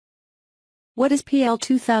What is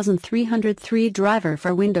PL2303 driver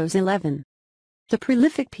for Windows 11? The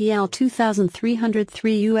prolific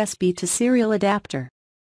PL2303 USB to serial adapter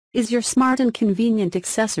is your smart and convenient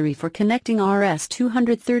accessory for connecting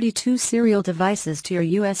RS-232 serial devices to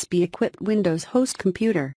your USB-equipped Windows host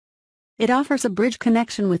computer. It offers a bridge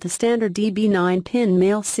connection with a standard DB9-pin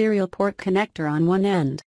male serial port connector on one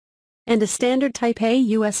end and a standard Type A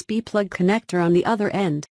USB plug connector on the other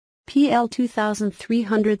end.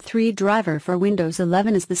 PL2303 driver for Windows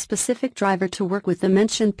 11 is the specific driver to work with the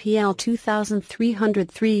mentioned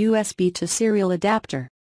PL2303 USB to serial adapter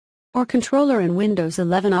or controller in Windows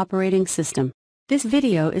 11 operating system. This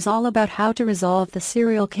video is all about how to resolve the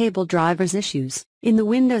serial cable drivers issues in the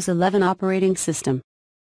Windows 11 operating system.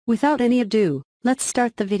 Without any ado, let's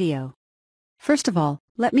start the video. First of all,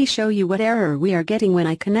 let me show you what error we are getting when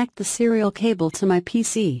I connect the serial cable to my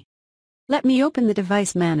PC. Let me open the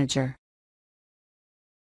device manager.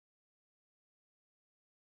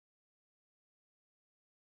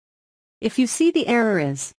 If you see the error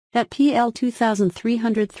is that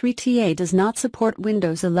PL2303TA does not support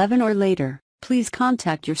Windows 11 or later, please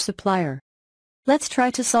contact your supplier. Let's try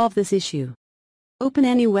to solve this issue. Open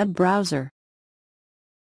any web browser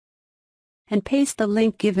and paste the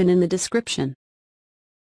link given in the description.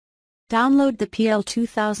 Download the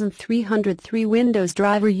PL2303 Windows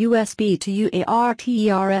driver USB to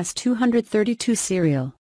UARTERS232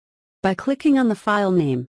 serial by clicking on the file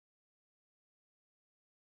name.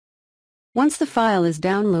 Once the file is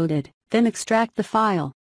downloaded, then extract the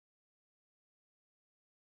file.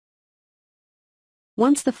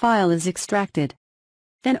 Once the file is extracted,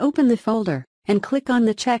 then open the folder and click on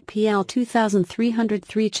the check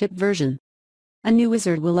PL2303 chip version. A new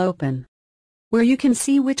wizard will open, where you can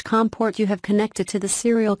see which COM port you have connected to the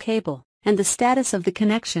serial cable, and the status of the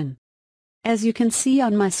connection. As you can see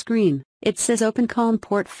on my screen, it says Open COM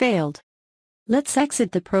port failed. Let's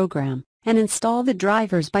exit the program, and install the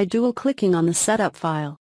drivers by dual-clicking on the setup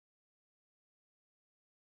file.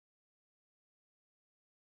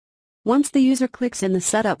 Once the user clicks in the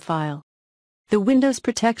setup file, the Windows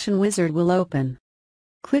Protection Wizard will open.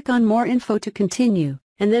 Click on More Info to continue,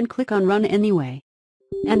 and then click on Run Anyway.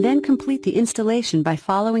 And then complete the installation by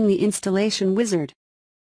following the installation wizard.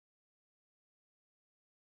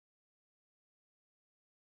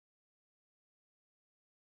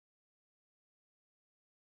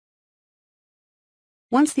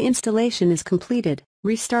 Once the installation is completed,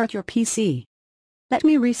 restart your PC. Let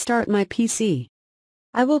me restart my PC.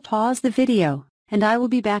 I will pause the video, and I will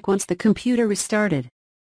be back once the computer restarted.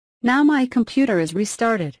 Now my computer is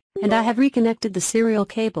restarted, and I have reconnected the serial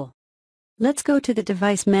cable. Let's go to the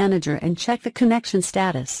device manager and check the connection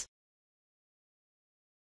status.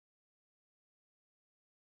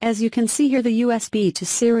 As you can see here, the USB to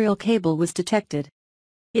serial cable was detected.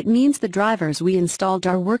 It means the drivers we installed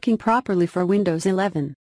are working properly for Windows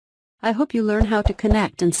 11. I hope you learn how to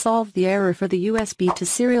connect and solve the error for the USB to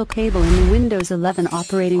serial cable in the Windows 11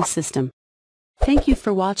 operating system. Thank you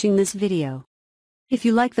for watching this video. If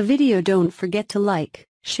you like the video, don't forget to like,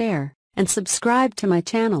 share, and subscribe to my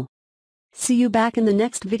channel. See you back in the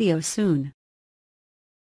next video soon.